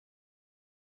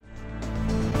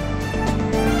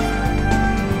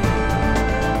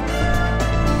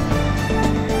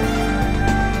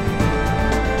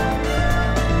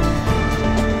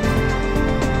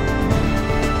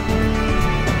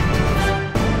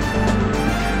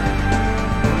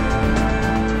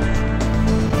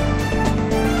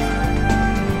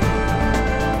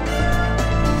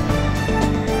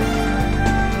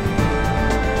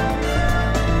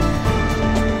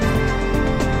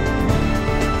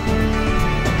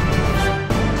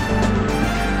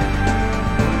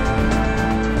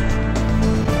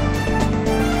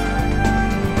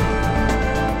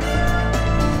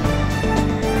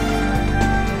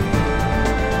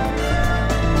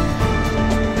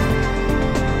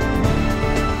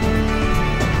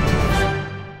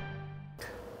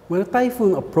When a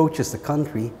typhoon approaches the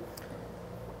country,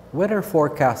 weather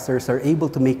forecasters are able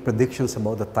to make predictions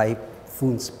about the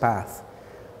typhoon's path.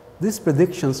 These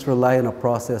predictions rely on a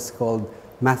process called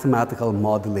mathematical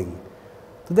modeling.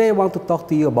 Today I want to talk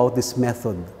to you about this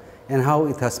method and how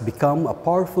it has become a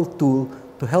powerful tool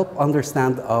to help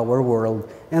understand our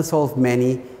world and solve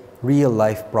many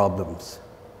real-life problems.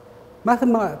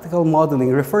 Mathematical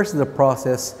modeling refers to the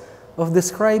process of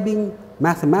describing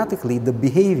mathematically the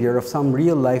behavior of some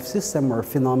real-life system or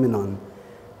phenomenon.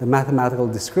 The mathematical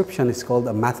description is called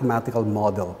a mathematical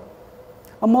model.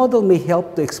 A model may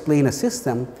help to explain a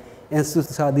system and to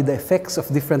study the effects of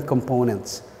different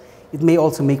components. It may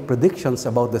also make predictions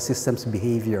about the system's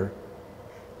behavior.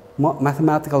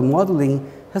 Mathematical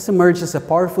modeling has emerged as a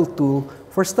powerful tool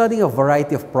for studying a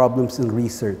variety of problems in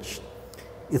research.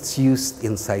 It's used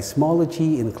in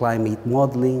seismology, in climate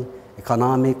modeling,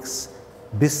 economics,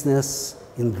 business,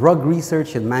 in drug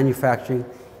research and manufacturing,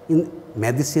 in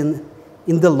medicine,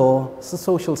 in the law,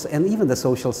 and even the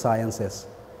social sciences.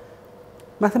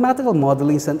 Mathematical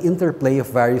modeling is an interplay of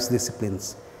various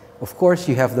disciplines. Of course,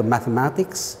 you have the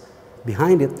mathematics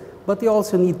behind it, but you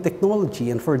also need technology,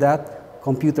 and for that,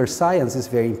 computer science is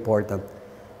very important.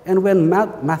 And when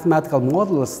mathematical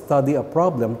models study a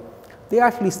problem, they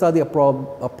actually study a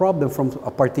problem from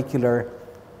a particular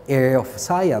area of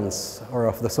science or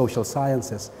of the social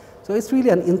sciences. So it's really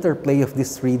an interplay of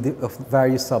these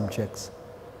various subjects.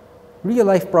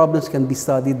 Real-life problems can be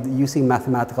studied using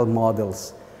mathematical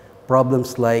models.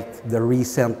 Problems like the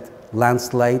recent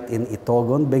landslide in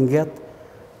Itogon, Benguet,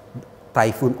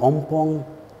 Typhoon Ompong,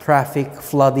 traffic,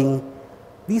 flooding.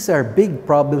 These are big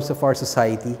problems of our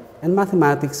society, and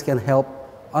mathematics can help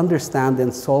understand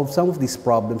and solve some of these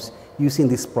problems using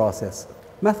this process.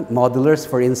 Modelers,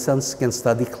 for instance, can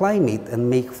study climate and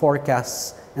make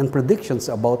forecasts and predictions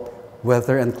about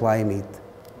weather and climate.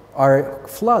 Our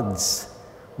floods,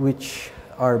 which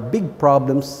are big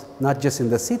problems not just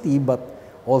in the city but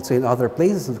also in other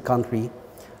places of the country,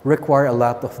 require a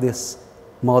lot of this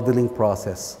modeling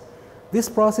process. This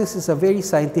process is a very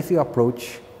scientific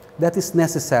approach that is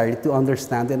necessary to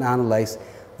understand and analyze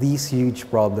these huge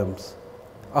problems.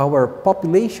 Our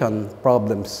population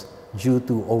problems due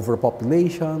to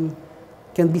overpopulation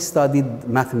can be studied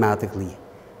mathematically.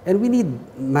 And we need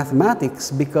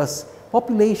mathematics because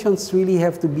populations really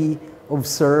have to be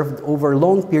observed over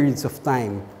long periods of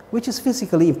time, which is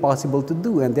physically impossible to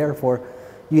do, and therefore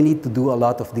you need to do a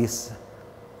lot of these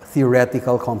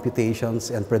theoretical computations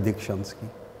and predictions.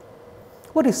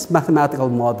 What is mathematical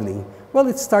modeling? Well,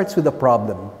 it starts with a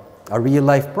problem, a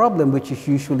real-life problem which is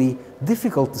usually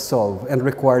difficult to solve and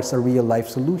requires a real-life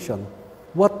solution.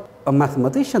 What a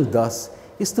mathematician does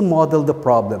is to model the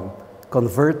problem,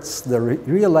 converts the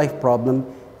real-life problem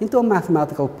into a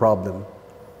mathematical problem.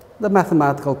 The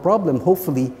mathematical problem,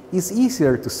 hopefully, is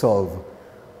easier to solve.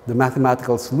 The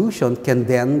mathematical solution can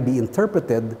then be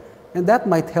interpreted, and that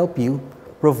might help you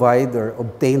provide or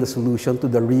obtain the solution to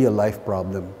the real-life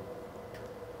problem.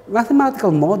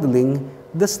 Mathematical modeling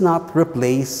does not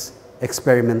replace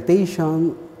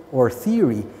experimentation or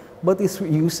theory, but is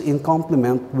used in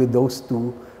complement with those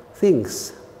two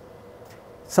things.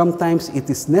 Sometimes it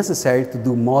is necessary to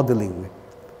do modeling.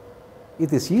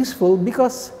 It is useful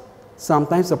because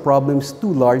sometimes the problem is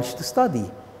too large to study.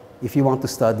 If you want to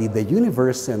study the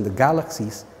universe and the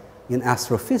galaxies in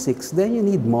astrophysics, then you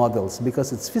need models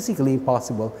because it's physically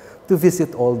impossible to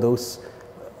visit all those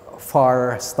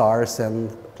far stars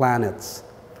and planets.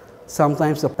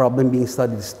 Sometimes the problem being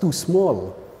studied is too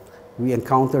small. We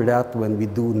encounter that when we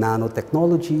do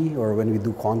nanotechnology or when we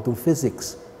do quantum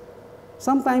physics.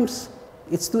 Sometimes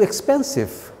it's too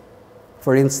expensive.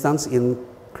 For instance, in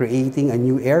creating a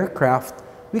new aircraft,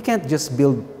 we can't just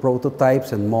build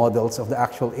prototypes and models of the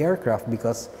actual aircraft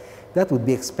because that would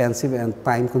be expensive and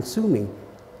time-consuming.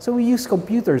 So we use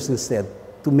computers instead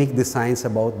to make designs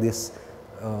about these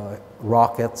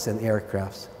rockets and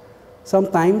aircrafts.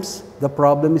 Sometimes the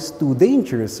problem is too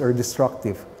dangerous or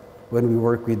destructive when we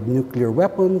work with nuclear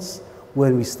weapons,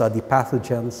 when we study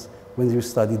pathogens, when we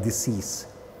study disease.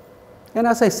 And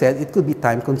as I said, it could be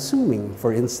time-consuming.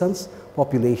 For instance,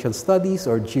 population studies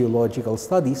or geological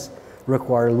studies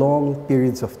require long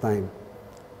periods of time.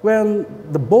 When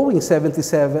the Boeing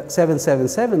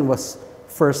 777 was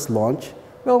first launched,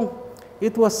 well,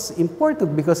 it was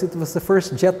important because it was the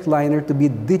first jetliner to be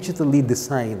digitally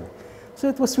designed. So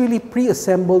it was really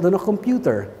pre-assembled on a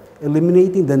computer,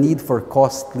 eliminating the need for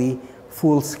costly,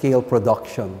 full-scale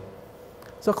production.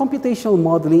 So computational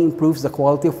modeling improves the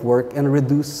quality of work and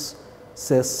reduces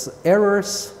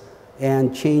errors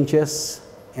and changes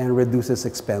and reduces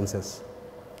expenses.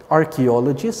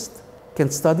 Archaeologists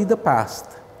can study the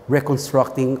past,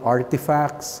 reconstructing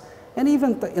artifacts, and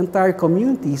even entire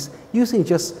communities using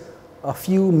just a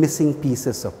few missing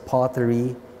pieces of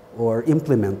pottery or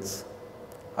implements.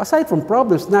 Aside from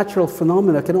problems, natural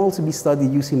phenomena can also be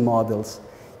studied using models.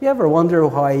 You ever wonder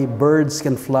why birds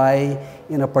can fly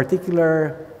in a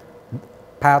particular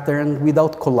pattern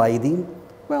without colliding?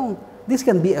 Well, this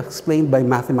can be explained by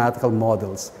mathematical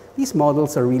models. These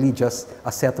models are really just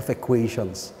a set of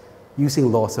equations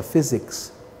using laws of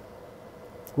physics.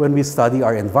 When we study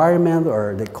our environment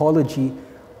or the ecology,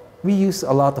 we use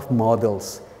a lot of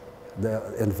models. The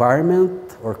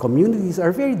environment or communities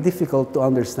are very difficult to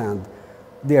understand.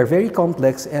 They are very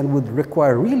complex and would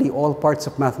require really all parts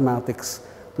of mathematics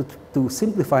to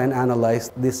simplify and analyze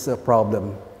this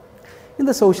problem. In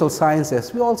the social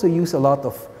sciences, we also use a lot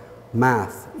of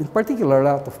math, in particular a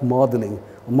lot of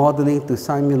modeling to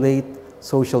simulate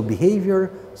social behavior,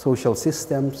 social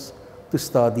systems, to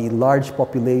study large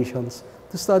populations,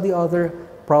 to study other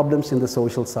problems in the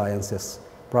social sciences,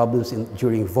 problems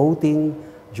during voting,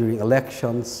 during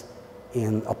elections,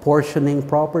 in apportioning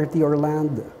property or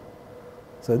land.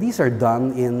 So these are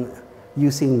done in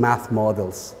using math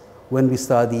models. When we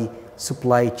study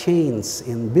supply chains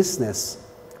in business,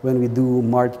 when we do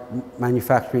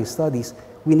manufacturing studies,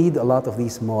 we need a lot of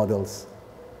these models.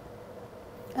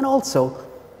 And also,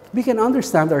 we can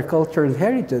understand our culture and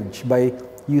heritage by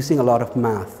using a lot of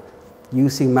math.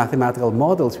 Using mathematical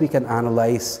models, we can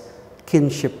analyze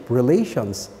kinship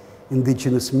relations,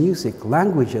 indigenous music,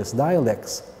 languages,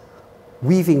 dialects,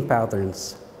 weaving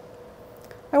patterns.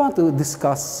 I want to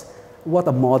discuss what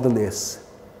a model is.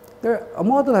 A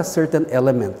model has certain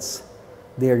elements.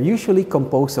 They are usually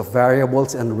composed of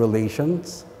variables and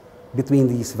relations between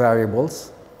these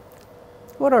variables.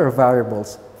 What are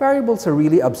variables? Variables are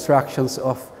really abstractions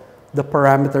of the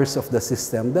parameters of the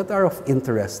system that are of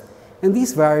interest. And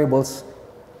these variables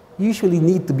usually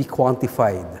need to be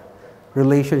quantified.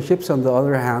 Relationships, on the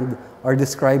other hand, are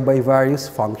described by various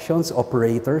functions,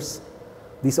 operators.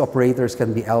 These operators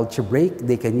can be algebraic,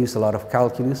 they can use a lot of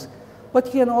calculus, but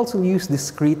you can also use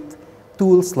discrete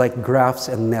tools like graphs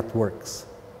and networks.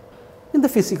 In the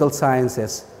physical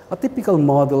sciences, a typical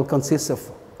model consists of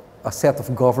a set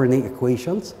of governing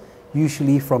equations,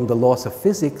 usually from the laws of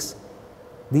physics.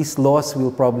 These laws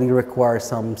will probably require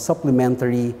some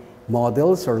supplementary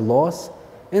models or laws,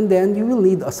 and then you will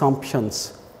need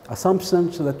assumptions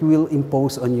that you will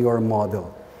impose on your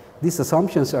model. These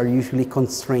assumptions are usually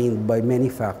constrained by many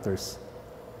factors.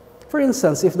 For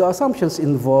instance, if the assumptions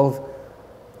involve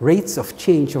rates of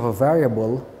change of a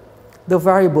variable, the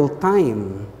variable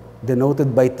time,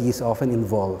 denoted by t, is often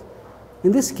involved.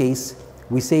 In this case,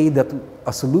 we say that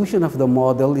a solution of the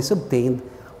model is obtained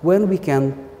when we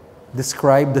can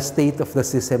describe the state of the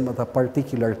system at a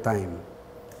particular time.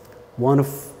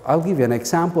 I'll give you an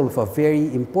example of a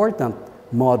very important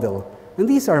model, and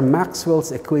these are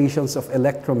Maxwell's equations of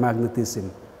electromagnetism.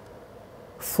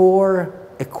 4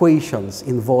 equations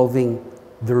involving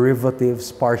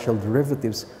derivatives, partial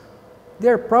derivatives.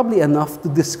 They're probably enough to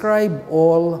describe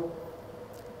all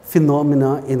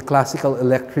phenomena in classical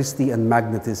electricity and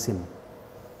magnetism.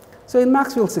 So in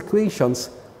Maxwell's equations,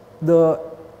 the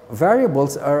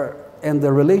variables and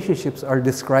the relationships are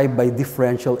described by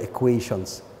differential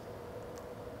equations.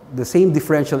 The same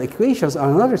differential equations, or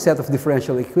another set of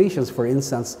differential equations, for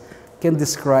instance, can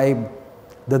describe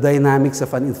the dynamics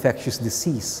of an infectious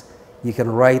disease. You can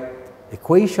write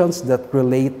equations that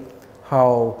relate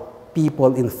how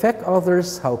people infect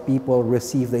others, how people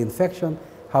receive the infection,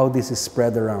 how this is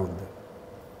spread around.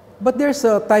 But there's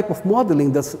a type of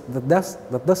modeling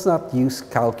that does not use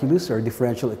calculus or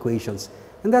differential equations,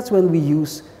 and that's when we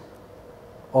use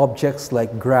objects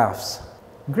like graphs.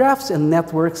 Graphs and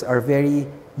networks are very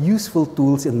useful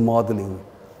tools in modeling.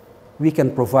 We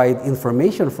can provide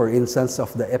information, for instance,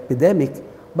 of the epidemic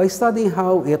by studying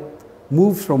how it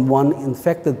moves from one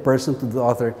infected person to the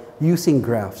other using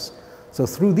graphs. So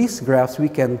through these graphs, we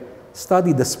can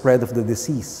study the spread of the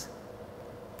disease.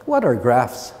 What are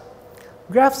graphs?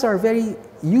 Graphs are very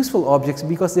useful objects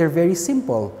because they're very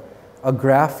simple. A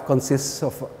graph consists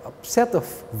of a set of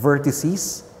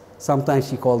vertices, sometimes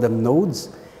you call them nodes,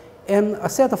 and a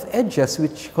set of edges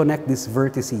which connect these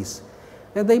vertices.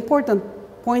 And the important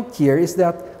point here is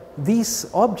that these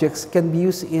objects can be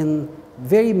used in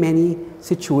very many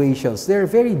situations. They're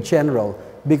very general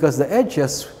because the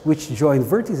edges which join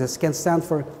vertices can stand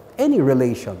for any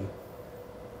relation,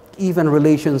 even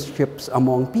relationships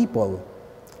among people,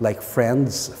 like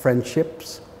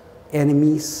friendships,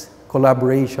 enemies,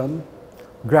 collaboration.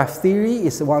 Graph theory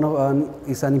is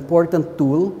an important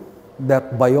tool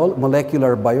that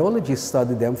molecular biologists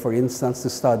study them, for instance,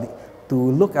 to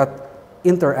look at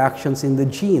interactions in the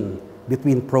gene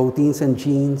between proteins and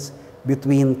genes,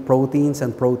 between proteins,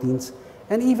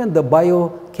 and even the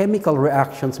biochemical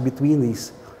reactions between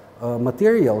these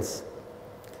materials.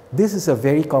 This is a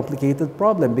very complicated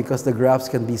problem because the graphs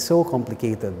can be so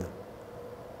complicated.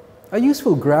 A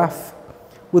useful graph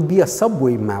would be a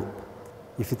subway map.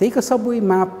 If you take a subway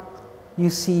map, you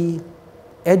see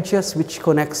edges which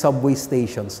connect subway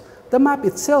stations. The map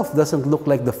itself doesn't look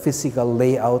like the physical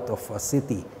layout of a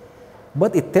city,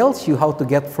 but it tells you how to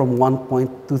get from one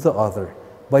point to the other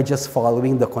by just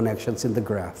following the connections in the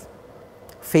graph.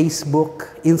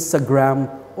 Facebook, Instagram,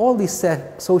 all these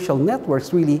social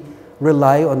networks really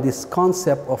rely on this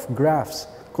concept of graphs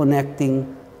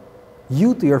connecting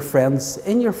you to your friends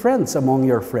and your friends among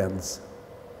your friends.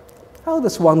 How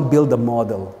does one build a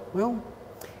model? Well,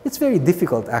 it's very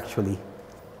difficult actually,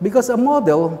 because a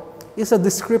model is a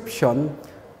description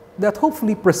that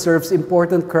hopefully preserves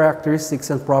important characteristics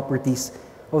and properties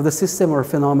of the system or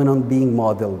phenomenon being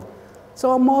modeled.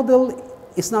 So a model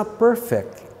is not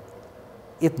perfect.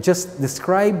 It just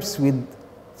describes with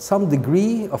some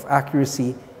degree of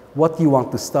accuracy what you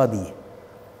want to study.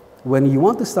 When you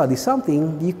want to study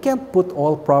something, you can't put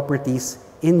all properties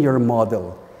in your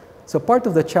model. So part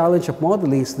of the challenge of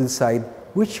modeling is to decide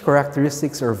which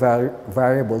characteristics or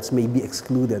variables may be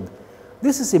excluded.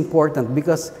 This is important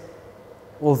because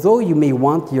although you may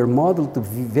want your model to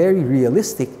be very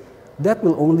realistic, that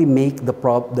will only make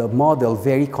the model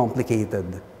very complicated,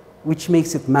 which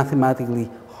makes it mathematically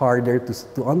harder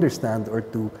to understand or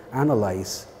to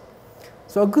analyze.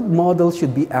 So a good model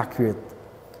should be accurate.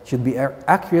 Should be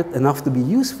accurate enough to be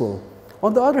useful.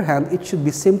 On the other hand, it should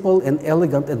be simple and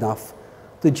elegant enough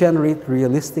to generate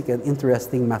realistic and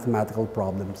interesting mathematical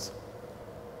problems.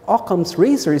 Occam's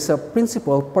razor is a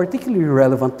principle particularly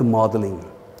relevant to modeling.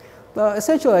 The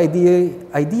essential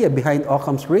idea behind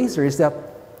Occam's razor is that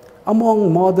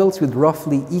among models with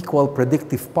roughly equal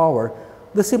predictive power,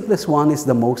 the simplest one is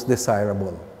the most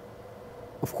desirable.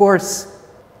 Of course,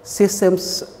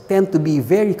 systems tend to be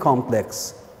very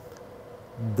complex.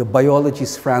 The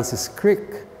biologist Francis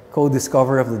Crick,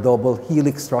 co-discoverer of the double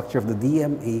helix structure of the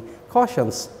DNA,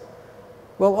 cautions,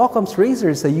 while Occam's razor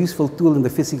is a useful tool in the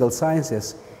physical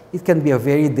sciences, it can be a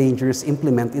very dangerous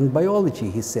implement in biology,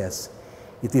 he says.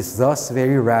 It is thus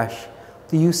very rash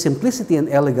to use simplicity and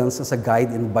elegance as a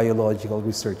guide in biological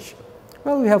research.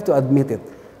 Well, we have to admit it.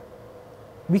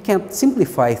 We can't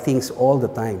simplify things all the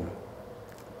time.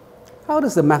 How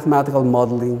does the mathematical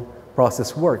modeling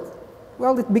process work?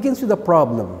 Well, it begins with a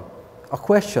problem, a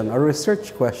question, a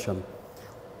research question,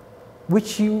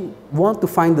 which you want to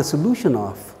find the solution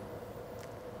of.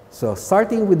 So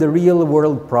starting with the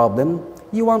real-world problem,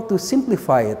 you want to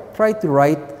simplify it. Try to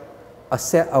write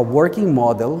a working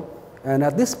model, and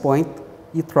at this point,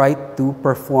 you try to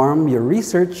perform your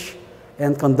research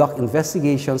and conduct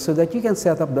investigations so that you can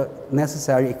set up the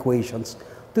necessary equations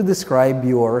to describe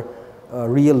your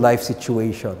real-life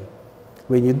situation.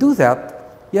 When you do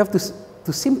that, you have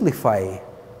to simplify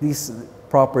these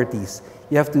properties.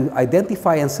 You have to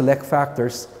identify and select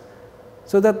factors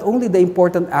so that only the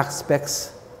important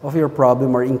aspects of your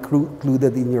problem are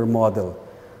included in your model.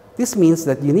 This means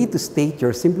that you need to state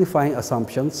your simplifying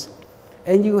assumptions,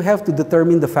 and you have to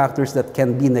determine the factors that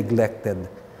can be neglected.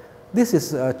 This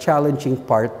is a challenging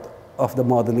part of the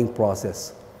modeling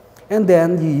process. And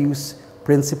then you use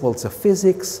principles of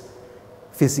physics,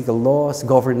 physical laws,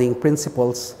 governing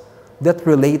principles that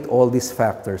relate all these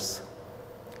factors.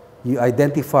 You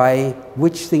identify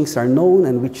which things are known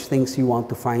and which things you want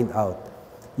to find out.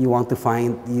 You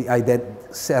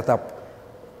set up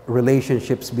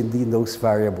relationships between those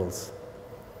variables.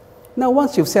 Now,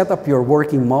 once you've set up your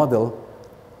working model,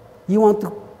 you want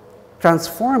to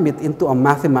transform it into a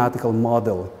mathematical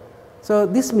model. So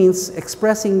this means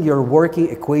expressing your working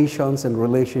equations and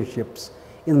relationships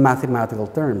in mathematical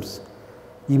terms.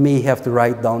 You may have to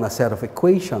write down a set of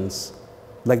equations,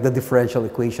 like the differential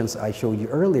equations I showed you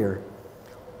earlier.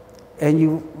 And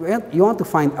you want to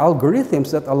find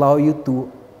algorithms that allow you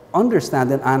to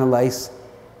understand and analyze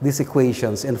these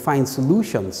equations and find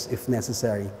solutions if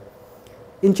necessary.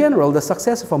 In general, the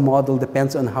success of a model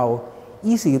depends on how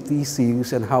easy it is to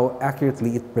use and how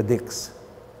accurately it predicts.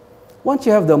 Once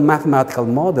you have the mathematical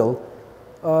model,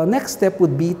 next step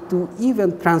would be to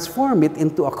even transform it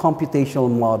into a computational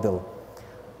model.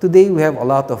 Today, we have a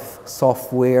lot of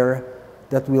software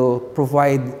that will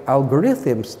provide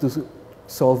algorithms to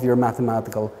solve your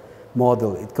mathematical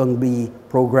model. It can be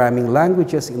programming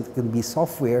languages, it can be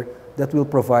software that will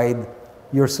provide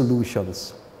your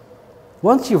solutions.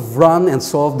 Once you've run and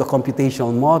solved the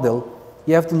computational model,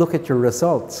 you have to look at your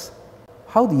results.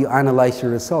 how do you analyze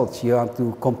your results? You have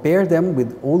to compare them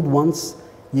with old ones.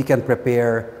 You can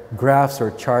prepare graphs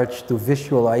or charts to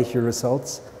visualize your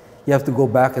results. You have to go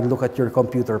back and look at your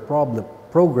computer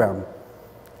program.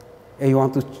 And you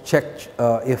want to check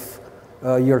if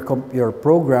your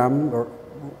program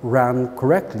ran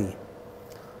correctly.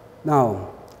 Now,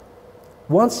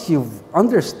 once you've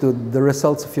understood the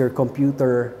results of your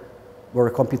computer or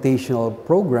computational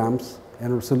programs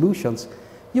and solutions,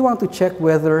 you want to check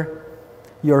whether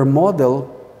your model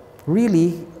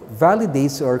really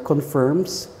validates or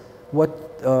confirms what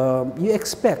you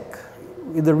expect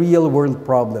in the real world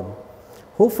problem.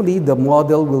 Hopefully, the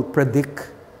model will predict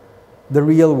the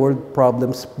real world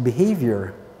problem's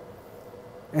behavior.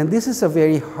 And this is a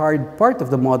very hard part of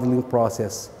the modeling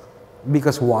process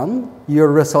because one,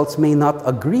 your results may not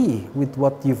agree with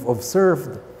what you've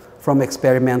observed from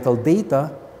experimental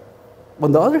data.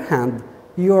 On the other hand,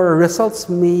 your results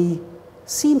may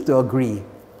seem to agree,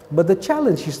 but the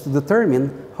challenge is to determine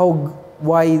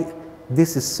why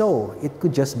this is so. It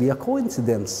could just be a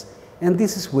coincidence. And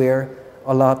this is where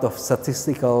a lot of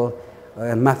statistical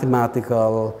and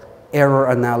mathematical error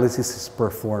analysis is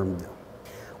performed.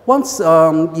 Once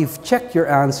you've checked your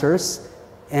answers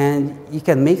and you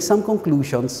can make some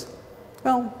conclusions,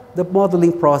 well, the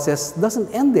modeling process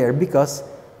doesn't end there because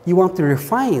you want to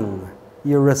refine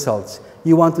your results.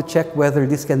 You want to check whether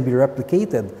this can be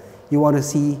replicated. You want to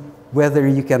see whether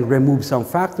you can remove some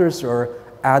factors or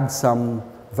add some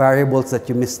variables that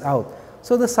you missed out.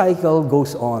 So the cycle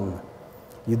goes on.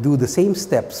 You do the same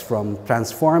steps from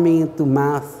transforming into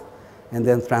math and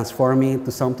then transforming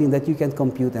into something that you can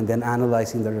compute and then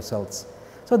analyzing the results.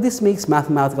 So this makes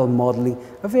mathematical modeling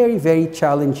a very, very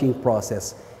challenging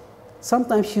process.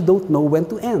 Sometimes you don't know when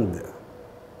to end.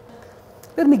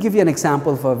 Let me give you an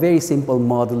example of a very simple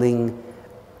modeling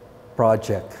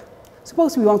project.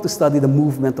 Suppose we want to study the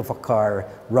movement of a car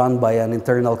run by an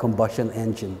internal combustion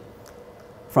engine.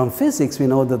 From physics, we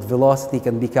know that velocity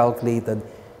can be calculated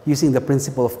using the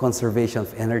principle of conservation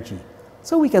of energy.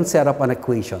 So we can set up an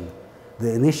equation.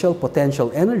 The initial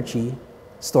potential energy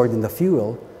stored in the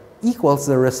fuel equals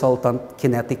the resultant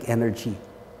kinetic energy.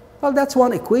 Well, that's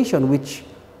one equation which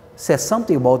says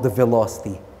something about the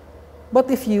velocity.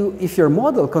 But if your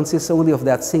model consists only of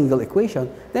that single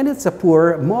equation, then it's a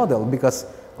poor model because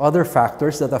other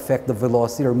factors that affect the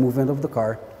velocity or movement of the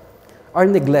car are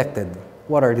neglected.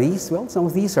 What are these? Well, some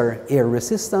of these are air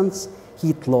resistance,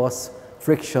 heat loss,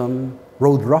 friction,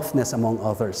 road roughness, among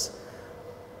others.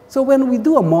 So when we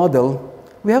do a model,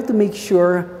 we have to make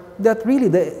sure that really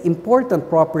the important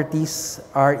properties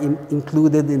are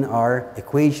included in our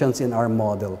equations in our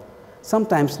model.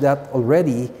 Sometimes that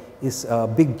already is a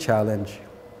big challenge.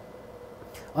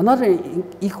 Another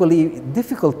equally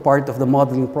difficult part of the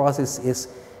modeling process is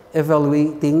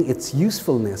evaluating its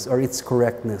usefulness or its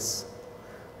correctness.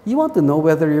 You want to know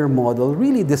whether your model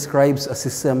really describes a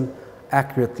system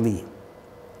accurately.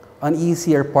 An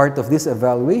easier part of this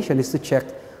evaluation is to check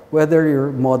whether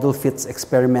your model fits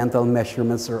experimental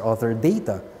measurements or other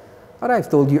data. But I've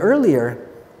told you earlier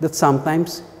that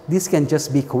sometimes these can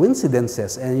just be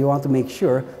coincidences and you want to make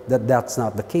sure that that's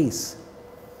not the case.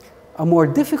 A more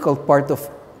difficult part of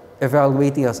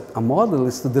evaluating a model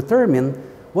is to determine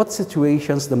what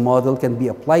situations the model can be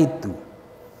applied to.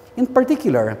 In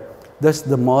particular, does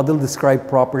the model describe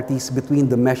properties between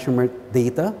the measurement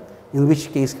data, in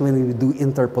which case can we do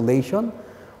interpolation,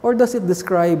 or does it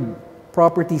describe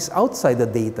properties outside the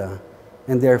data,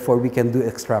 and therefore we can do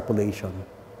extrapolation?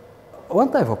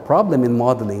 One type of problem in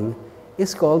modeling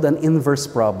is called an inverse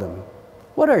problem.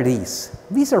 What are these?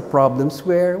 These are problems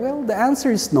where, well, the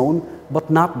answer is known, but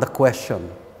not the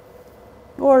question.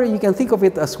 Or you can think of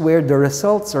it as where the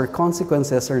results or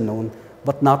consequences are known,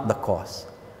 but not the cause.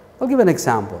 I'll give an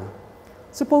example.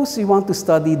 Suppose you want to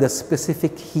study the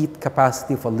specific heat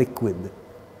capacity of a liquid.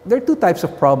 There are two types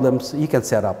of problems you can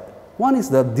set up. One is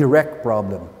the direct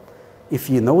problem. If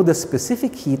you know the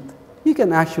specific heat, you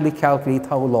can actually calculate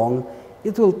how long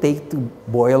it will take to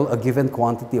boil a given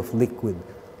quantity of liquid.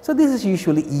 So this is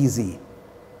usually easy.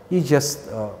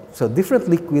 So different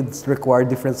liquids require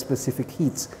different specific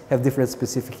heats, have different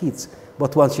specific heats.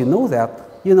 But once you know that,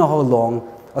 you know how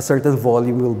long a certain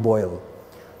volume will boil.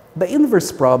 The inverse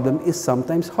problem is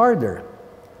sometimes harder.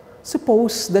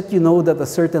 Suppose that you know that a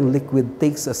certain liquid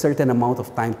takes a certain amount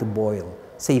of time to boil,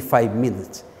 say 5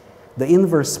 minutes. The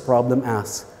inverse problem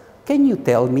asks, can you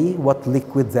tell me what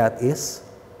liquid that is?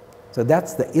 So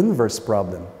that's the inverse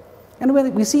problem. And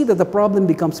when we see that the problem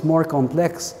becomes more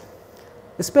complex,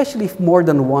 especially if more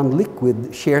than one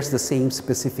liquid shares the same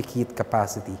specific heat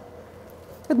capacity.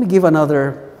 Let me give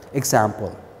another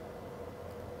example.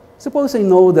 Suppose I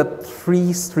know that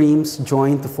 3 streams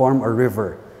join to form a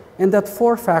river, and that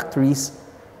 4 factories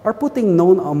are putting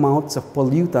known amounts of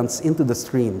pollutants into the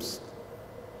streams.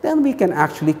 Then we can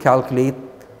actually calculate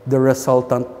the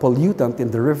resultant pollutant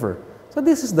in the river. So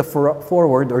this is the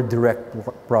forward or direct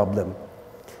problem.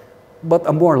 But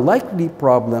a more likely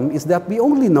problem is that we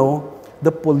only know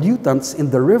the pollutants in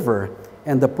the river,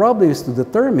 and the problem is to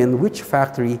determine which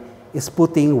factory is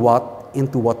putting what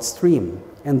into what stream,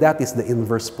 and that is the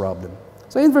inverse problem.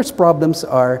 So inverse problems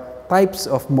are types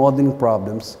of modeling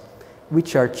problems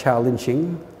which are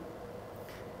challenging,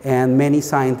 and many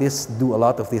scientists do a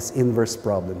lot of these inverse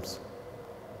problems.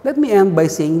 Let me end by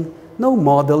saying no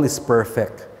model is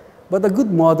perfect, but a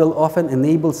good model often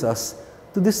enables us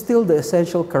to distill the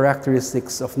essential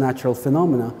characteristics of natural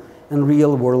phenomena and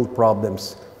real-world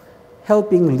problems,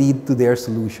 helping lead to their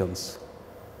solutions.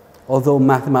 Although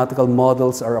mathematical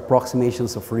models are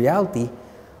approximations of reality,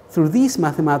 through these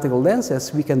mathematical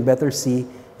lenses, we can better see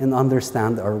and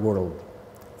understand our world.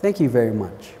 Thank you very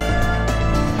much.